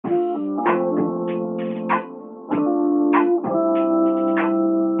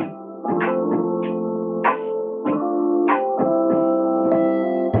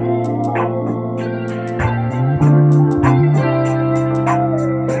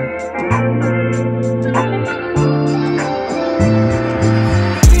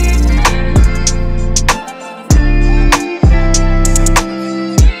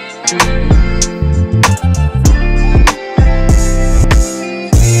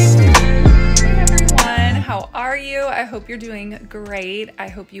you? I hope you're doing great. I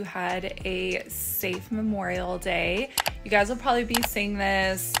hope you had a safe Memorial Day. You guys will probably be seeing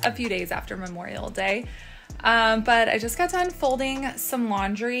this a few days after Memorial Day. But I just got done folding some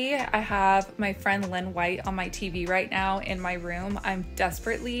laundry. I have my friend Lynn White on my TV right now in my room. I'm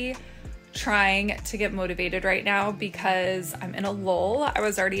desperately trying to get motivated right now because I'm in a lull. I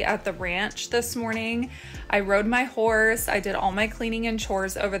was already at the ranch this morning. I rode my horse. I did all my cleaning and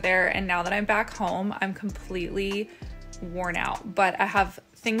chores over there. And now that I'm back home, I'm completely worn out. But I have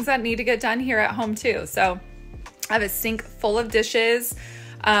things that need to get done here at home too. So I have a sink full of dishes.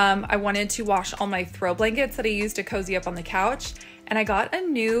 I wanted to wash all my throw blankets that I used to cozy up on the couch. And I got a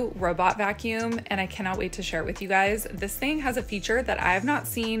new robot vacuum and I cannot wait to share it with you guys. This thing has a feature that I have not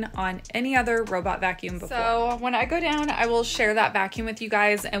seen on any other robot vacuum before. So when I go down, I will share that vacuum with you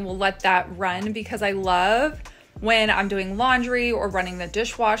guys and we'll let that run because I love when I'm doing laundry or running the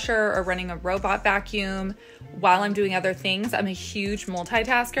dishwasher or running a robot vacuum while I'm doing other things. I'm a huge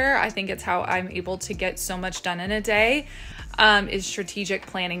multitasker. I think it's how I'm able to get so much done in a day, is strategic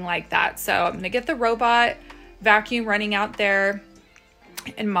planning like that. So I'm gonna get the robot vacuum running out there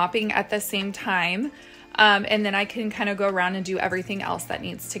and mopping at the same time. And then I can kind of go around and do everything else that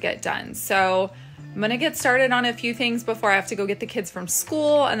needs to get done. So I'm gonna get started on a few things before I have to go get the kids from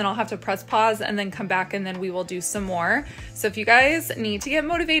school, and then I'll have to press pause and then come back and then we will do some more. So if you guys need to get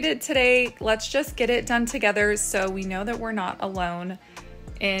motivated today, let's just get it done together so we know that we're not alone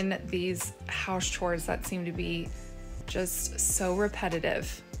in these house chores that seem to be just so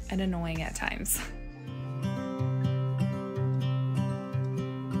repetitive and annoying at times.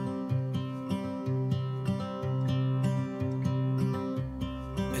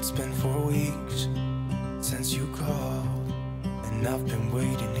 It's been 4 weeks since you called, and I've been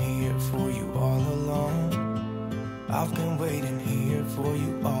waiting here for you all along. I've been waiting here for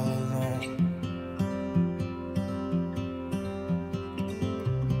you all along.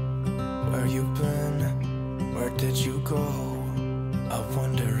 Where you been? Where did you go? I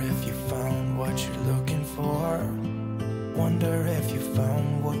wonder if you found what you're looking for. Wonder if you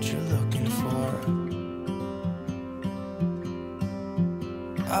found what you're looking for.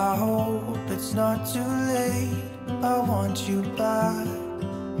 I hope it's not too late. I want you back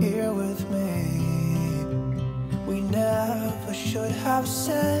here with me. We never should have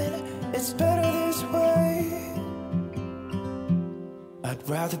said it's better this way. I'd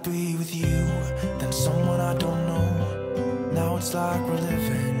rather be with you than someone I don't know. Now it's like we're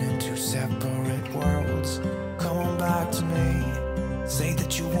living in two separate worlds. Come on back to me. Say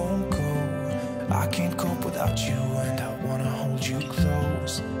that you won't go. I can't cope without you, and I wanna hold you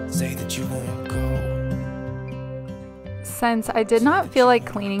close. Say that you won't go. Since I did not feel like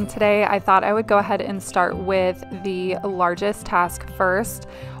cleaning today, I thought I would go ahead and start with the largest task first,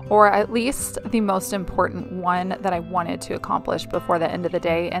 or at least the most important one that I wanted to accomplish before the end of the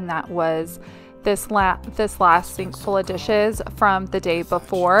day, and that was this last sink full of dishes from the day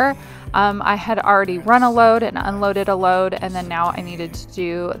before. I had already run a load and unloaded a load, and then now I needed to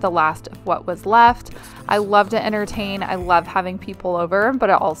do the last of what was left. I love to entertain. I love having people over,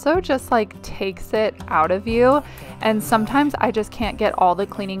 but it also just like takes it out of you. And sometimes I just can't get all the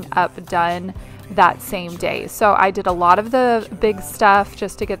cleaning up done that same day. So I did a lot of the big stuff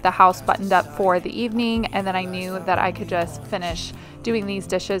just to get the house buttoned up for the evening, and then I knew that I could just finish doing these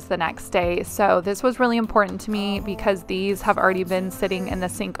dishes the next day. So this was really important to me because these have already been sitting in the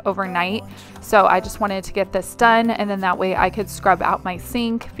sink overnight. So I just wanted to get this done, and then that way I could scrub out my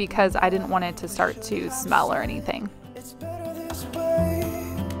sink because I didn't want it to start to smell or anything. It's better this way.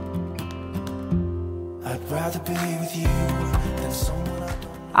 I'd rather be with you than someone I don't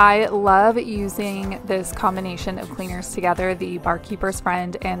know. I love using this combination of cleaners together, the Barkeeper's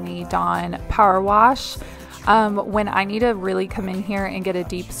Friend and the Dawn Power Wash. When I need to really come in here and get a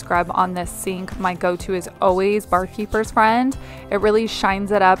deep scrub on this sink, my go-to is always Barkeeper's Friend. It really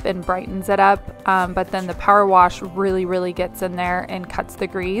shines it up and brightens it up, but then the Power Wash really gets in there and cuts the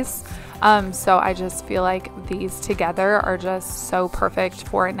grease. So I just feel like these together are just so perfect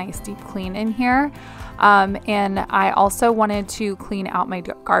for a nice deep clean in here. And I also wanted to clean out my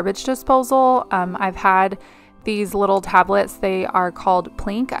garbage disposal. I've had these little tablets. They are called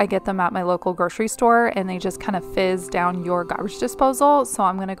Plink. I get them at my local grocery store, and they just kind of fizz down your garbage disposal. So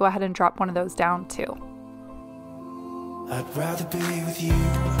I'm going to go ahead and drop one of those down too. I'd rather be with you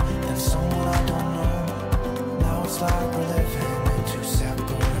than someone I don't know. Now it's like we're living in two separate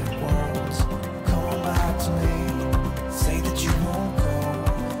worlds. Come on back to me. Say that you won't go.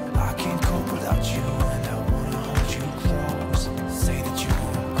 I can't cope without you, and I wanna hold you close. Say that you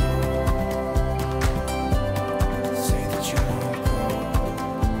won't go. Say that you won't go.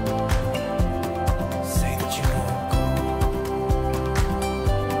 Say that you won't go.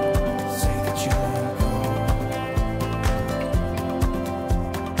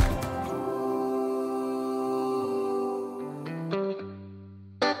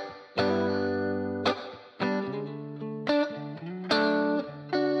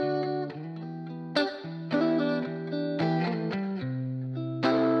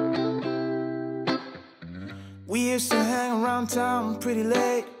 down pretty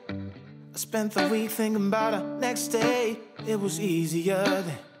late. I spent the week thinking about our next day. It was easier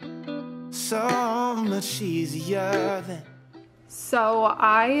then, so much easier than. So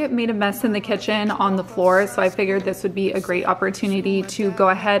I made a mess in the kitchen on the floor, so I figured this would be a great opportunity to go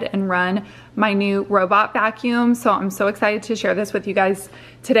ahead and run my new robot vacuum. So I'm so excited to share this with you guys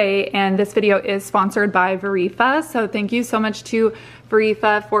today, and this video is sponsored by Verefa. So thank you so much to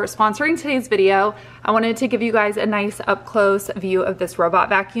Verefa for sponsoring today's video. I wanted to give you guys a nice up close view of this robot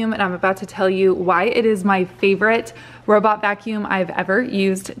vacuum, and I'm about to tell you why it is my favorite robot vacuum I've ever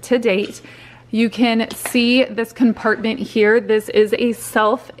used to date. You can see this compartment here. This is a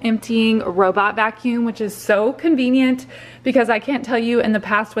self-emptying robot vacuum, which is so convenient because I can't tell you, in the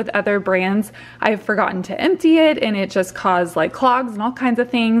past with other brands, I've forgotten to empty it and it just caused like clogs and all kinds of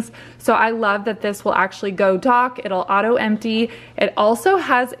things. So I love that this will actually go dock. It'll auto empty. It also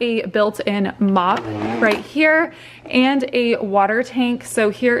has a built-in mop right here and a water tank. So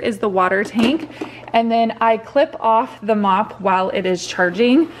here is the water tank. And then I clip off the mop while it is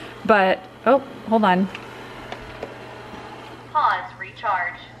charging, but oh, hold on. Pause,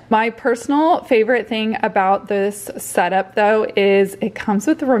 recharge. My personal favorite thing about this setup though is it comes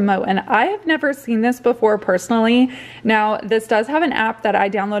with a remote, and I have never seen this before personally. Now this does have an app that I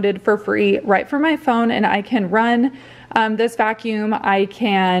downloaded for free right from my phone, and I can run this vacuum. I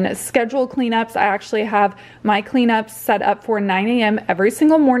can schedule cleanups. I actually have my cleanups set up for 9 a.m. every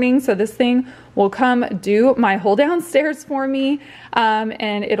single morning. So this thing will come do my whole downstairs for me.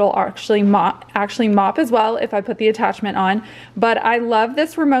 And it'll actually mop as well if I put the attachment on. But I love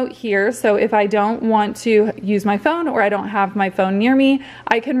this remote here. So if I don't want to use my phone, or I don't have my phone near me,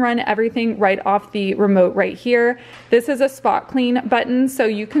 I can run everything right off the remote right here. This is a spot clean button, so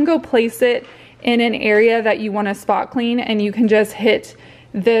you can go place it in an area that you want to spot clean, and you can just hit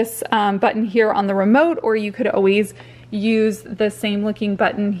this button here on the remote, or you could always use the same looking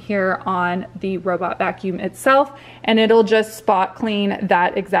button here on the robot vacuum itself, and it'll just spot clean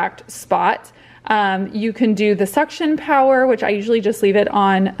that exact spot. You can do the suction power, which I usually just leave it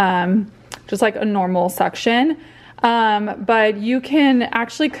on just like a normal suction, but you can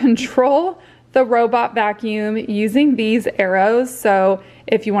actually control the robot vacuum using these arrows. So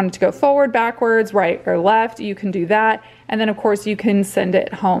if you wanted to go forward, backwards, right or left, you can do that. And then of course you can send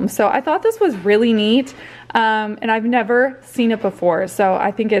it home. So I thought this was really neat. And I've never seen it before. So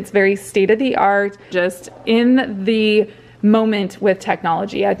I think it's very state-of-the-art, just in the moment with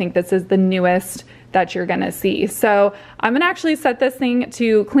technology. I think this is the newest that you're gonna see. So I'm gonna actually set this thing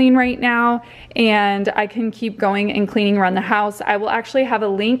to clean right now, and I can keep going and cleaning around the house. I will actually have a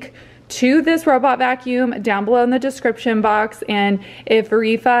link to this robot vacuum down below in the description box, and if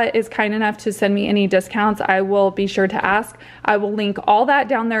Verefa is kind enough to send me any discounts, I will be sure to ask. I will link all that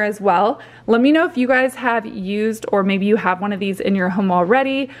down there as well. Let me know if you guys have used, or maybe you have one of these in your home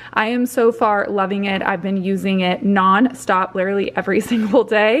already. I am so far loving it. I've been using it non-stop, literally every single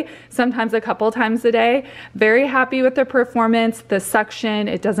day, sometimes a couple times a day. Very happy with the performance, the suction.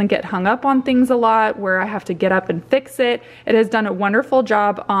 It doesn't get hung up on things a lot where I have to get up and fix it. It has done a wonderful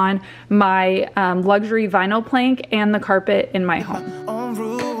job on my luxury vinyl plank and the carpet in my home. On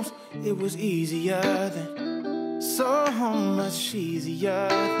rules, it was easier than, so much easier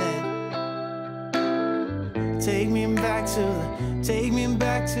than. Take me back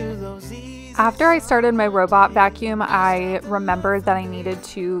to those easy. After I started my robot vacuum, I remembered that I needed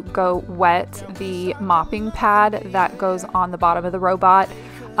to go wet the mopping pad that goes on the bottom of the robot.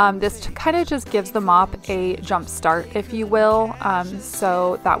 This kind of just gives the mop a jump start, if you will,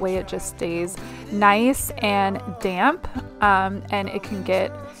 so that way it just stays nice and damp, and it can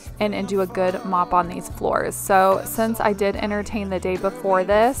get in and do a good mop on these floors. So since I did entertain the day before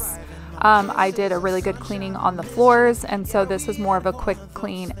this, I did a really good cleaning on the floors, and so this is more of a quick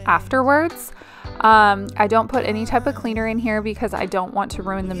clean afterwards. I don't put any type of cleaner in here because I don't want to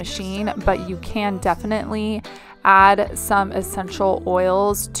ruin the machine, but you can definitely add some essential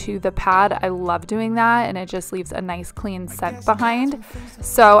oils to the pad. I love doing that, and it just leaves a nice clean scent behind.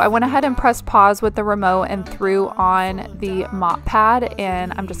 So I went ahead and pressed pause with the remote and threw on the mop pad,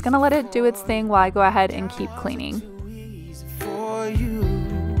 and I'm just gonna let it do its thing while I go ahead and keep cleaning.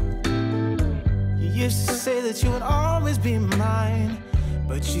 You used to say that you would always be mine,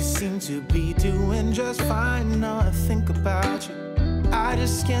 but you seem to be doing just fine. Now I think about you, I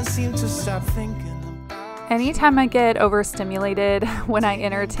just can't seem to stop thinking. Anytime I get overstimulated when I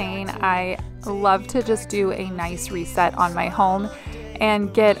entertain, I love to just do a nice reset on my home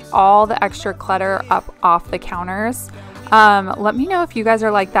and get all the extra clutter up off the counters. Let me know if you guys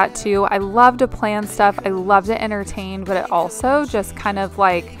are like that too. I love to plan stuff. I love to entertain, but it also just kind of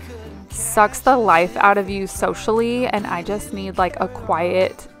like sucks the life out of you socially, and I just need like a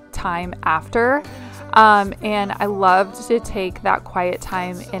quiet time after. And I loved to take that quiet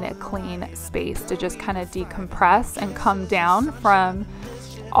time in a clean space to just kind of decompress and come down from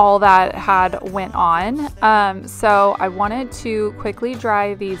all that had went on. So I wanted to quickly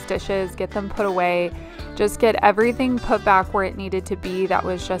dry these dishes, get them put away, just get everything put back where it needed to be that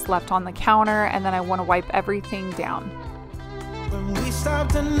was just left on the counter, and then I want to wipe everything down. When we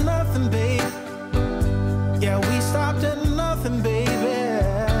stopped at nothing, babe. Yeah, we stopped at nothing, baby.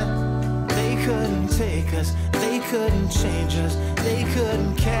 They couldn't take us, they couldn't change us, they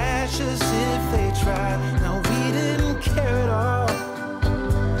couldn't catch us if they tried. Now we didn't care at all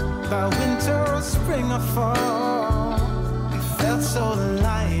about winter or spring or fall. We felt so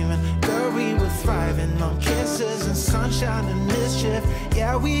alive, and girl, we were thriving on kisses and sunshine and mischief.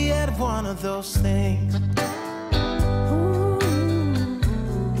 Yeah, we had one of those things.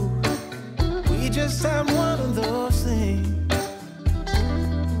 We just had one of those things.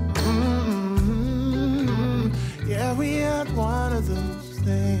 Yeah, we had one of those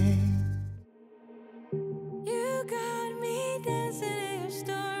things. You got me dancing in your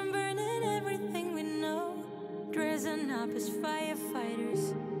storm, burning everything we know, dressing up as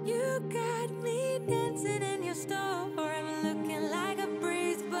firefighters. You got me dancing in your storm, looking like a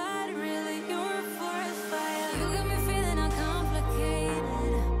breeze, but really you're a forest fire. You got me feeling uncomplicated.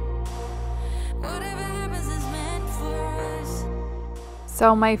 Whatever happens is meant for us.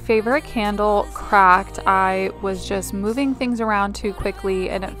 So my favorite candle cracked. I was just moving things around too quickly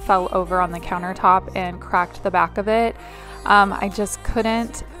and it fell over on the countertop and cracked the back of it. I just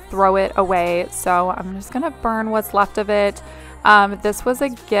couldn't throw it away, so I'm just gonna burn what's left of it. This was a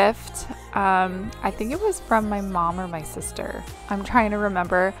gift. I think it was from my mom or my sister. I'm trying to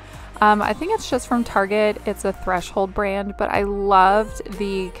remember. I think it's just from Target. It's a Threshold brand, but I loved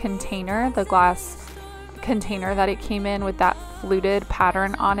the container, the glass container that it came in with that fluted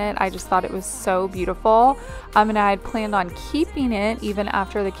pattern on it. I just thought it was so beautiful. And I had planned on keeping it even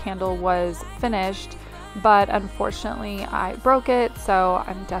after the candle was finished, but unfortunately I broke it, so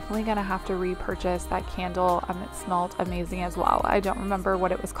I'm definitely gonna have to repurchase that candle. It smelled amazing as well. I don't remember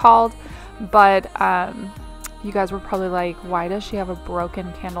what it was called, but you guys were probably like, why does she have a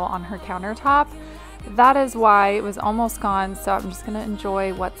broken candle on her countertop? That is why. It was almost gone, so I'm just gonna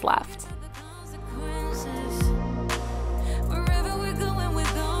enjoy what's left.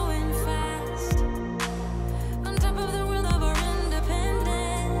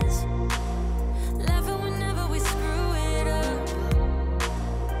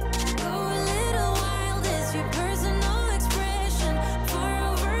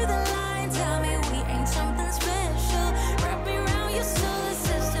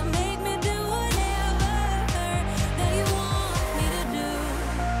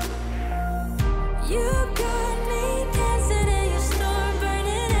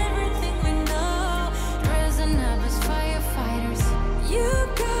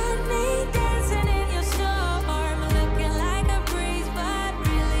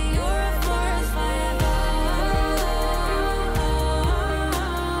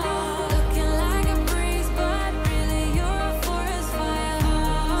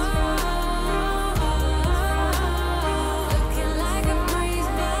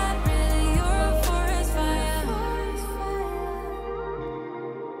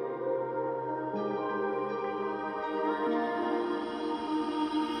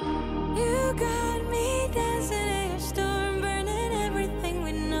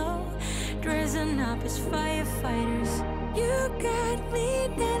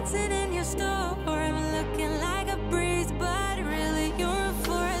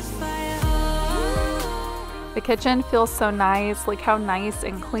 The kitchen feels so nice. Look how nice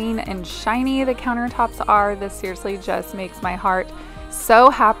and clean and shiny the countertops are. This seriously just makes my heart so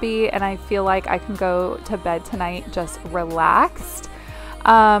happy, and I feel like I can go to bed tonight just relaxed.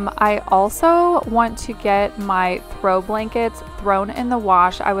 I also want to get my throw blankets thrown in the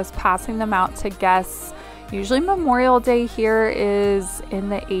wash. I was passing them out to guests. Usually Memorial Day here is in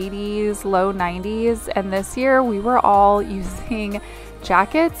the 80s, low 90s, and this year we were all using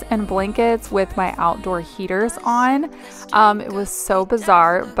jackets and blankets with my outdoor heaters on. It was so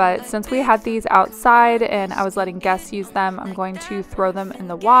bizarre, but since we had these outside and I was letting guests use them, I'm going to throw them in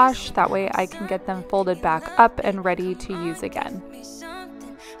the wash. That way I can get them folded back up and ready to use again.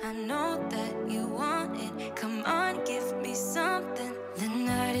 I know that you want it. Come on, give me something. The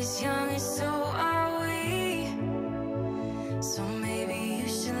night is young and so are we. So maybe you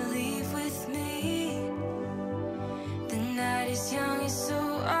should leave with me. The night is young and so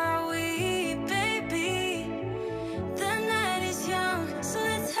are we, baby. The night is young, so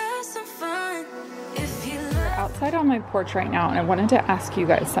let's have some outside on my porch right now and I wanted to ask you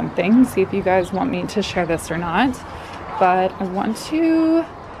guys something, see if you guys want me to share this or not. But I want to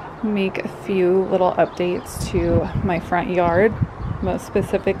make a few little updates to my front yard, most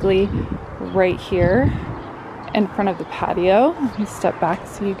specifically right here in front of the patio. Let me step back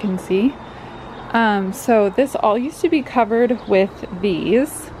so you can see. So this all used to be covered with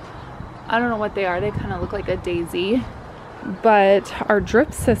these. I don't know what they are. They kind of look like a daisy. But our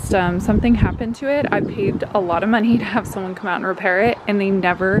drip system, something happened to it. I paid a lot of money to have someone come out and repair it, and they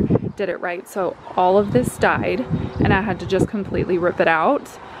never did it right. So all of this died, and I had to just completely rip it out.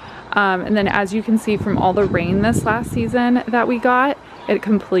 And then as you can see from all the rain this last season that we got, it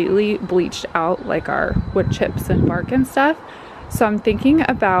completely bleached out like our wood chips and bark and stuff. So I'm thinking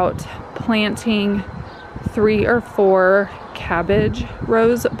about planting 3 or 4 cabbage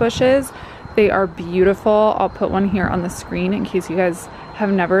rose bushes. They are beautiful. I'll put one here on the screen in case you guys have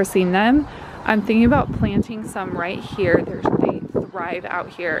never seen them. I'm thinking about planting some right here. They thrive out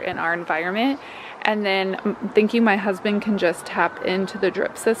here in our environment. And then I'm thinking my husband can just tap into the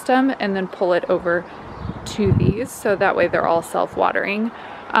drip system and then pull it over to these, so that way they're all self-watering.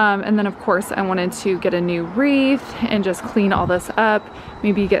 And then of course I wanted to get a new wreath and just clean all this up,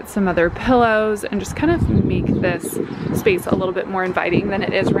 maybe get some other pillows and just kind of make this space a little bit more inviting than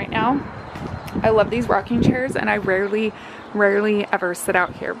it is right now. I love these rocking chairs and I rarely ever sit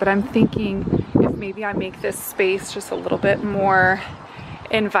out here, but I'm thinking if maybe I make this space just a little bit more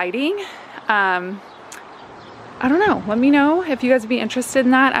inviting. I don't know, let me know if you guys would be interested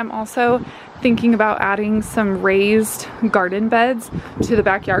in that. I'm also thinking about adding some raised garden beds to the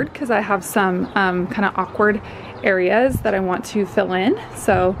backyard because I have some kind of awkward areas that I want to fill in.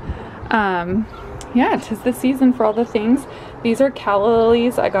 So yeah, 'tis the season for all the things. These are calla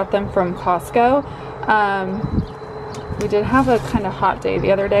lilies. I got them from Costco. We did have a kind of hot day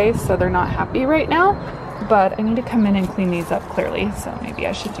the other day, so they're not happy right now, but I need to come in and clean these up clearly, so maybe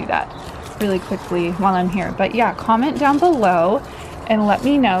I should do that really quickly while I'm here. But yeah, comment down below and let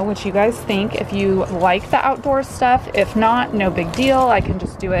me know what you guys think, if you like the outdoor stuff. If not, no big deal, I can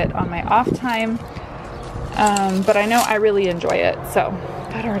just do it on my off time. But I know I really enjoy it, so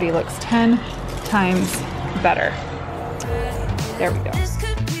that already looks 10 times better. There we go.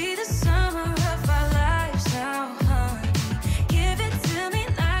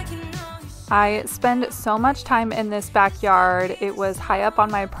 I spend so much time in this backyard. It was high up on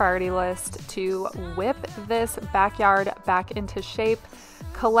my priority list to whip this backyard back into shape,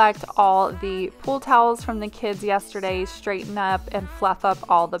 collect all the pool towels from the kids yesterday, straighten up and fluff up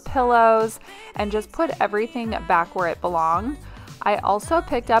all the pillows, and just put everything back where it belonged. I also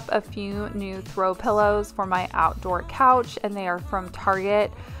picked up a few new throw pillows for my outdoor couch, and they are from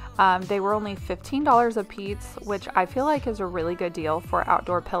Target. They were only $15 a piece, which I feel like is a really good deal for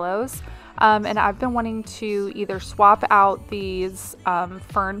outdoor pillows. And I've been wanting to either swap out these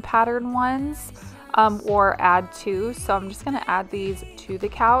fern pattern ones or add 2. So I'm just going to add these to the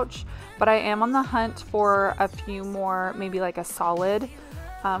couch. But I am on the hunt for a few more, maybe like a solid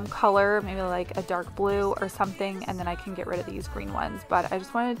color, maybe like a dark blue or something, and then I can get rid of these green ones. But I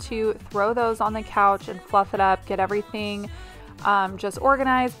just wanted to throw those on the couch and fluff it up, get everything just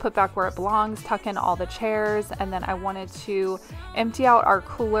organized, put back where it belongs, tuck in all the chairs, and then I wanted to empty out our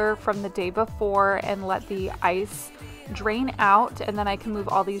cooler from the day before and let the ice drain out, and then I can move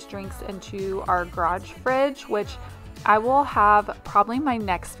all these drinks into our garage fridge, which I will have probably my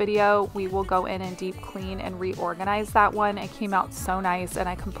next video. We will go in and deep clean and reorganize that one. It came out so nice and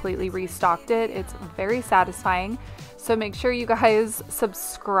I completely restocked it. It's very satisfying. So make sure you guys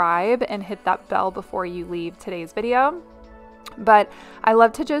subscribe and hit that bell before you leave today's video. But I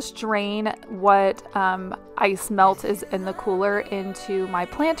love to just drain what ice melt is in the cooler into my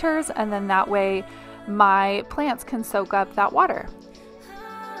planters, and then that way my plants can soak up that water.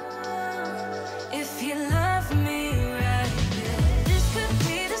 If you love me right, this could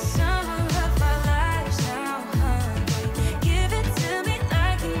be the summer of our lives now, honey. Give it to me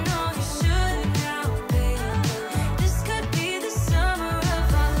like you know you should now, baby. This could be the summer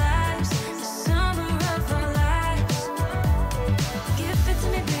of our lives, the summer of our lives. Give it to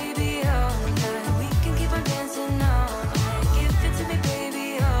me, baby, all night. We can keep on dancing all night. Give it to me,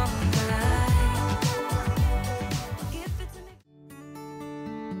 baby, all night. Give it to me.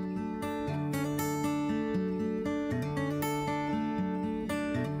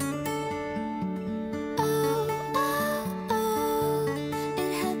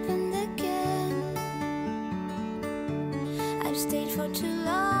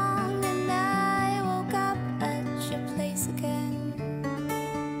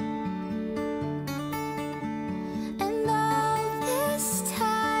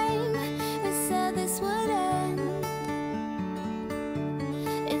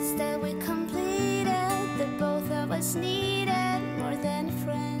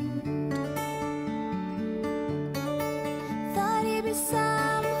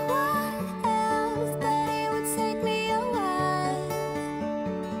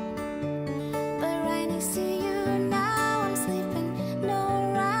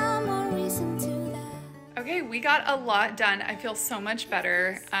 got a lot done. I feel so much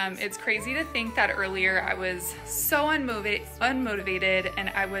better. It's crazy to think that earlier I was so unmotivated and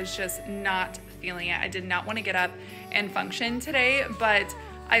I was just not feeling it. I did not want to get up and function today, but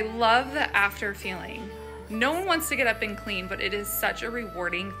I love the after feeling. No one wants to get up and clean, but it is such a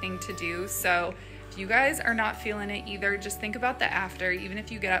rewarding thing to do. So if you guys are not feeling it either, just think about the after. Even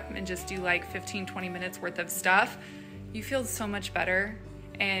if you get up and just do like 15-20 minutes worth of stuff, you feel so much better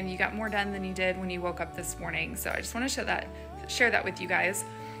and you got more done than you did when you woke up this morning. So I just want to share that with you guys.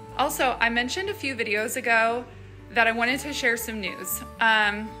 Also, I mentioned a few videos ago that I wanted to share some news.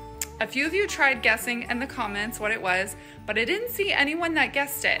 A few of you tried guessing in the comments what it was, but I didn't see anyone that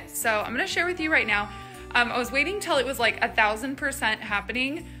guessed it. So I'm gonna share with you right now. I was waiting till it was like 1000%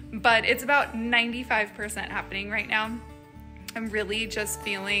 happening, but it's about 95% happening right now. I'm really just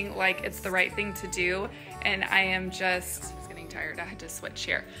feeling like it's the right thing to do, and I am just getting tired. I had to switch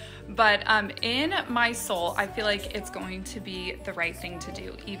here. But in my soul, I feel like it's going to be the right thing to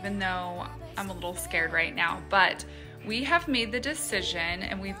do, even though I'm a little scared right now. But we have made the decision,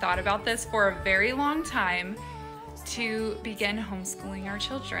 and we've thought about this for a very long time, to begin homeschooling our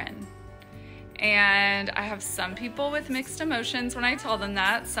children. And I have some people with mixed emotions when I tell them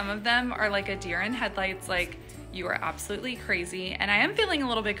that. Some of them are like a deer in headlights, like, you are absolutely crazy. And I am feeling a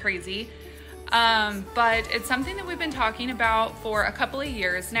little bit crazy, but it's something that we've been talking about for a couple of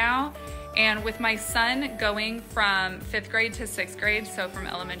years now. And with my son going from 5th grade to 6th grade, so from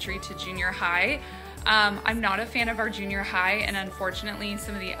elementary to junior high, I'm not a fan of our junior high, and unfortunately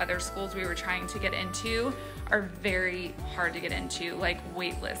some of the other schools we were trying to get into are very hard to get into, like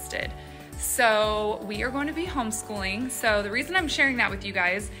waitlisted. So we are going to be homeschooling. So the reason I'm sharing that with you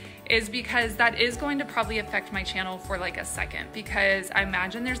guys is because that is going to probably affect my channel for like a second, because I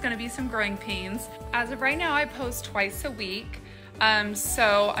imagine there's going to be some growing pains. As of right now, I post twice a week.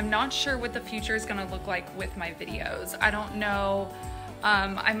 So I'm not sure what the future is going to look like with my videos. I don't know.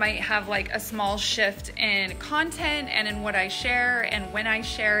 I might have like a small shift in content and in what I share and when I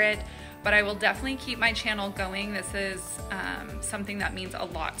share it, but I will definitely keep my channel going. This is something that means a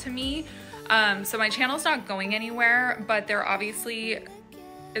lot to me. So my channel's not going anywhere, but there obviously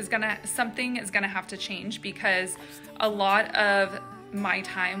is something is gonna have to change, because a lot of my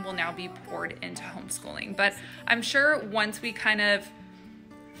time will now be poured into homeschooling. But I'm sure once we kind of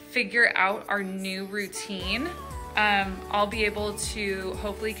figure out our new routine, I'll be able to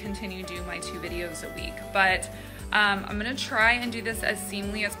hopefully continue doing my 2 videos a week. But I'm gonna try and do this as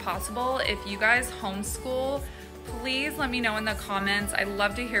seamlessly as possible. If you guys homeschool, please let me know in the comments. I'd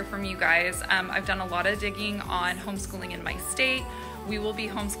love to hear from you guys. I've done a lot of digging on homeschooling in my state. We will be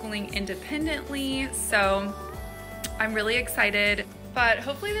homeschooling independently, so I'm really excited. But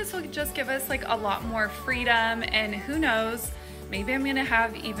hopefully this will just give us like a lot more freedom, and who knows, maybe I'm gonna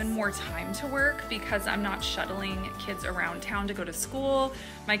have even more time to work because I'm not shuttling kids around town to go to school.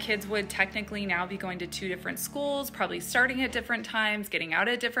 My kids would technically now be going to 2 different schools, probably starting at different times, getting out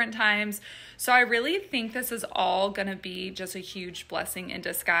at different times. So I really think this is all gonna be just a huge blessing in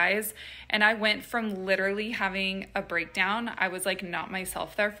disguise. And I went from literally having a breakdown, I was like not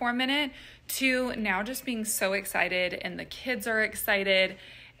myself there for a minute, to now just being so excited, and the kids are excited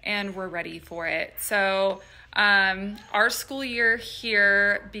and we're ready for it. So our school year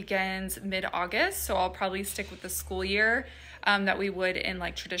here begins mid-August, so I'll probably stick with the school year that we would in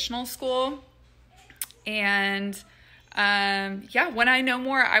like traditional school. And yeah, when I know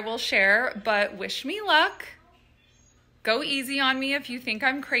more, I will share, but wish me luck. Go easy on me if you think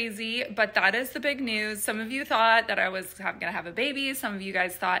I'm crazy, but that is the big news. Some of you thought that I was gonna have a baby. Some of you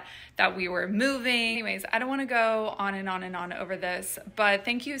guys thought that we were moving. Anyways, I don't wanna go on and on and on over this, but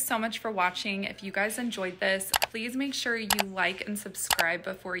thank you so much for watching. If you guys enjoyed this, please make sure you like and subscribe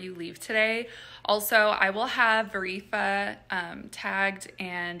before you leave today. Also, I will have Verefa tagged,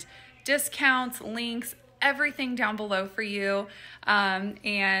 and discounts, links, everything down below for you.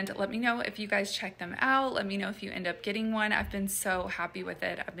 And let me know if you guys check them out. Let me know if you end up getting one. I've been so happy with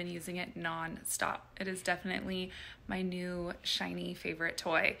it. I've been using it non-stop. It is definitely my new shiny favorite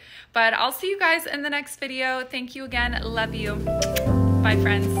toy. But I'll see you guys in the next video. Thank you again. Love you. Bye,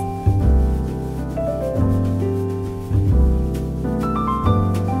 friends.